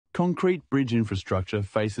Concrete bridge infrastructure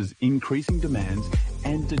faces increasing demands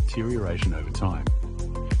and deterioration over time.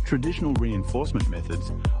 Traditional reinforcement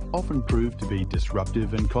methods often prove to be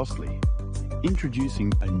disruptive and costly.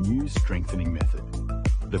 Introducing a new strengthening method,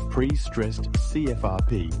 the Prestressed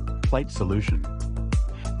CFRP plate solution.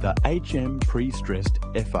 The Prestressed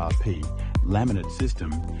FRP laminate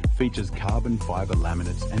system features carbon fibre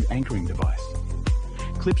laminates and anchoring device.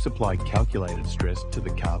 Clips apply calculated stress to the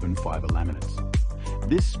carbon fibre laminates.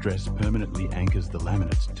 This stress permanently anchors the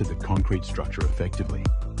laminates to the concrete structure effectively.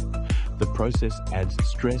 The process adds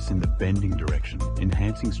stress in the bending direction,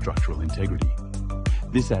 enhancing structural integrity.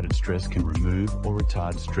 This added stress can remove or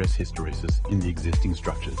retard stress hysteresis in the existing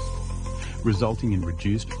structures, resulting in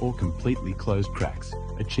reduced or completely closed cracks,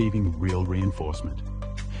 achieving real reinforcement.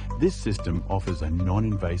 This system offers a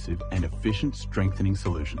non-invasive and efficient strengthening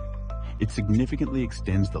solution. It significantly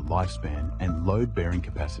extends the lifespan and load-bearing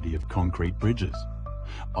capacity of concrete bridges,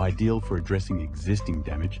 ideal for addressing existing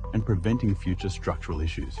damage and preventing future structural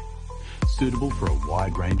issues. Suitable for a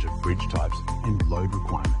wide range of bridge types and load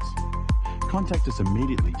requirements. Contact us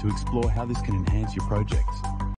immediately to explore how this can enhance your projects.